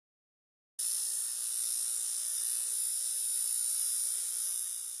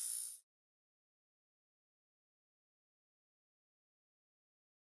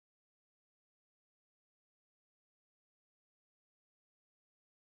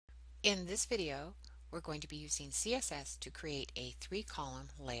In this video, we're going to be using CSS to create a 3-column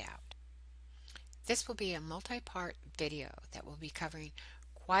layout. This will be a multi-part video that will be covering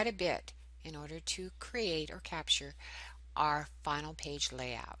quite a bit in order to create or capture our final page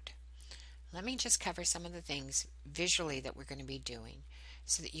layout. Let me just cover some of the things visually that we're going to be doing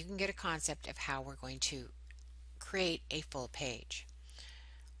so that you can get a concept of how we're going to create a full page.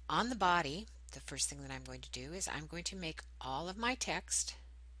 On the body, the first thing that I'm going to do is I'm going to make all of my text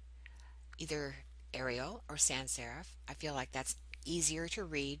either Arial or sans serif. I feel like that's easier to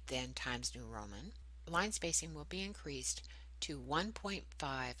read than Times New Roman. Line spacing will be increased to 1.5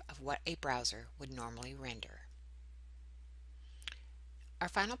 of what a browser would normally render. Our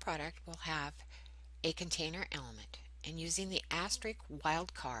final product will have a container element, and using the asterisk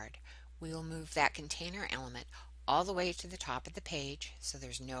wildcard, we will move that container element all the way to the top of the page so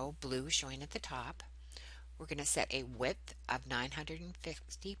there's no blue showing at the top. We're going to set a width of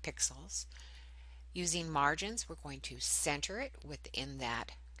 950 pixels. Using margins, we're going to center it within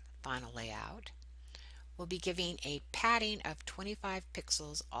that final layout. We'll be giving a padding of 25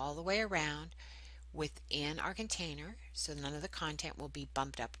 pixels all the way around within our container so none of the content will be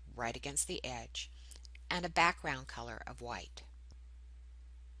bumped up right against the edge, and a background color of white.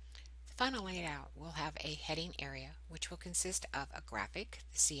 The final layout will have a heading area which will consist of a graphic,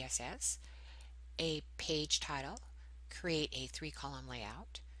 the CSS, a page title, create a 3-column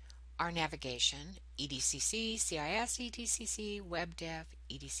layout, our navigation, EDCC, CIS, EDCC, WebDev,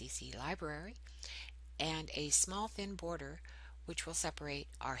 EDCC library, and a small thin border which will separate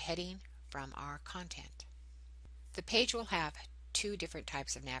our heading from our content. The page will have two different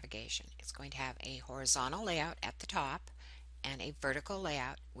types of navigation. It's going to have a horizontal layout at the top and a vertical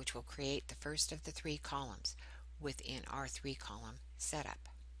layout which will create the first of the 3 columns within our 3-column setup.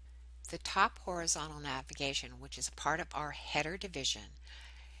 The top horizontal navigation, which is a part of our header division,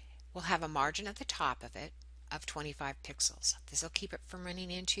 will have a margin at the top of it of 25 pixels. This will keep it from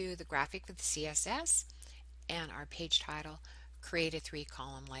running into the graphic with the CSS and our page title, create a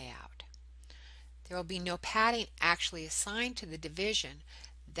 3-column layout. There will be no padding actually assigned to the division.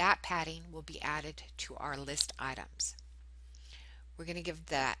 That padding will be added to our list items. We're going to give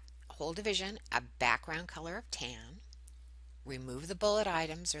that whole division a background color of tan, remove the bullet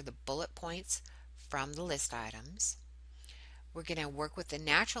items or the bullet points from the list items. We're going to work with the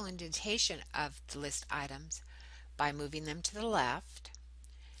natural indentation of the list items by moving them to the left.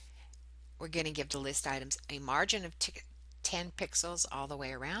 We're going to give the list items a margin of 10 pixels all the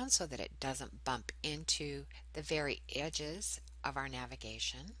way around so that it doesn't bump into the very edges of our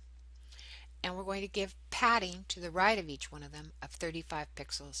navigation. And we're going to give padding to the right of each one of them of 35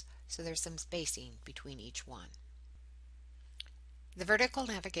 pixels so there's some spacing between each one. The vertical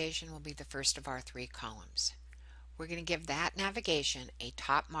navigation will be the first of our 3 columns. We're going to give that navigation a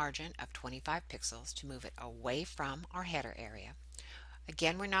top margin of 25 pixels to move it away from our header area.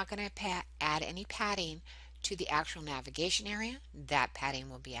 Again, we're not going to add any padding to the actual navigation area. That padding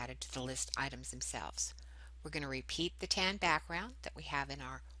will be added to the list items themselves. We're going to repeat the tan background that we have in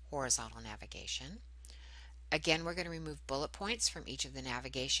our horizontal navigation. Again, we're going to remove bullet points from each of the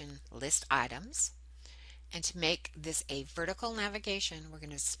navigation list items. And to make this a vertical navigation, we're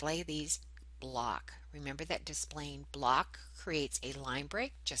going to display these block. Remember that displaying block creates a line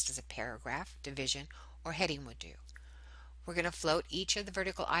break just as a paragraph, division, or heading would do. We're going to float each of the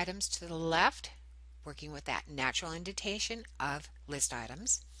vertical items to the left, working with that natural indentation of list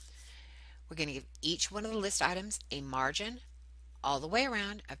items. We're going to give each one of the list items a margin all the way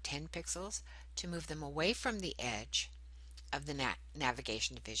around of 10 pixels to move them away from the edge of the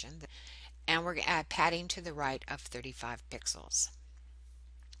navigation division. And we're going to add padding to the right of 35 pixels.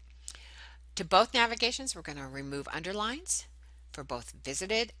 To both navigations, we're going to remove underlines for both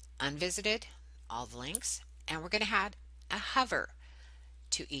visited, unvisited, all the links, and we're going to add a hover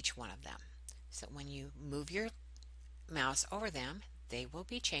to each one of them. So when you move your mouse over them, they will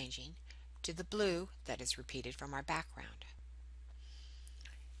be changing to the blue that is repeated from our background.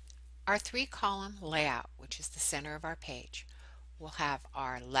 Our 3-column layout, which is the center of our page, will have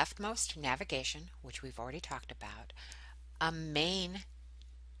our leftmost navigation, which we've already talked about, a main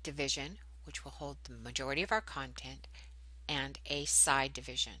division, which will hold the majority of our content, and a side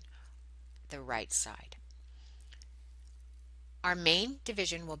division, the right side. Our main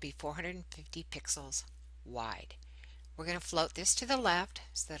division will be 450 pixels wide. We're going to float this to the left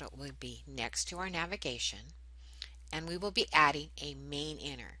so that it will be next to our navigation, and we will be adding a main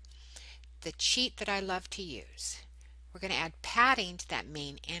inner. The cheat that I love to use. We're going to add padding to that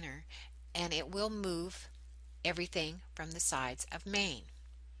main inner, and it will move everything from the sides of main.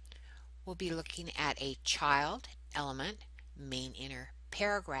 We'll be looking at a child element, main inner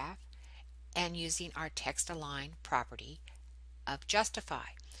paragraph, and using our text align property of justify.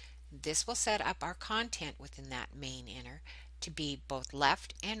 This will set up our content within that main inner to be both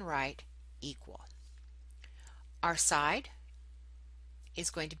left and right equal. Our side is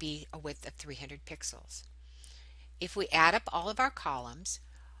going to be a width of 300 pixels. If we add up all of our columns,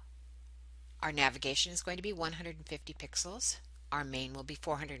 our navigation is going to be 150 pixels, our main will be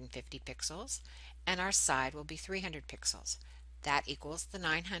 450 pixels, and our side will be 300 pixels. That equals the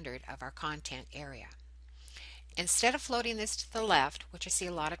 900 of our content area. Instead of floating this to the left, which I see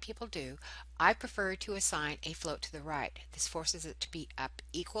a lot of people do, I prefer to assign a float to the right. This forces it to be up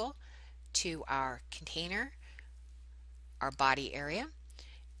equal to our container, our body area,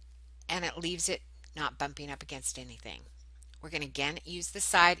 and it leaves it not bumping up against anything. We're going to again use the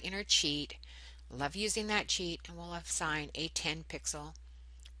side inner cheat. Love using that cheat, and we'll assign a 10 pixel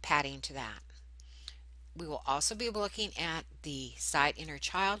padding to that. We will also be looking at the side inner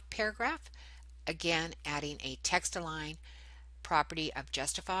child paragraph, again adding a text align property of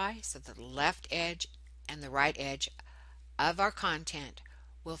justify, so the left edge and the right edge of our content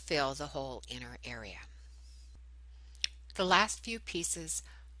will fill the whole inner area. The last few pieces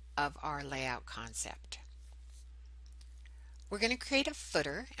of our layout concept. We're going to create a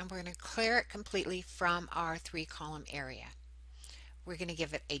footer, and we're going to clear it completely from our 3-column area. We're going to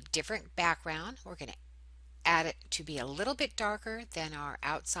give it a different background. We're going to add it to be a little bit darker than our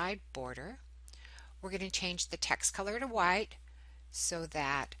outside border. We're going to change the text color to white so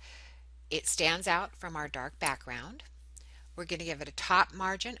that it stands out from our dark background. We're going to give it a top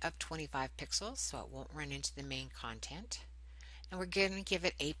margin of 25 pixels so it won't run into the main content. And we're going to give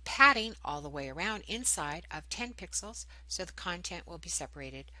it a padding all the way around inside of 10 pixels so the content will be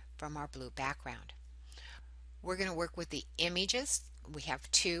separated from our blue background. We're going to work with the images. We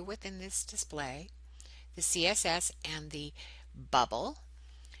have 2 within this display, the CSS and the bubble.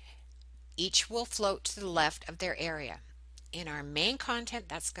 Each will float to the left of their area. In our main content,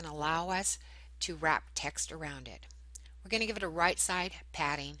 that's going to allow us to wrap text around it. We're going to give it a right side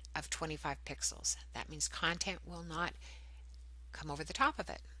padding of 25 pixels. That means content will not come over the top of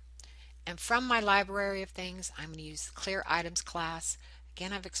it. And from my library of things, I'm going to use the clear items class.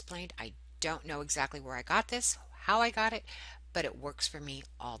 Again, I've explained I don't know exactly where I got this, how I got it, but it works for me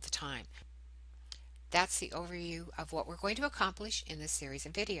all the time. That's the overview of what we're going to accomplish in this series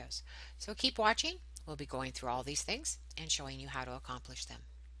of videos. So keep watching. We'll be going through all these things and showing you how to accomplish them.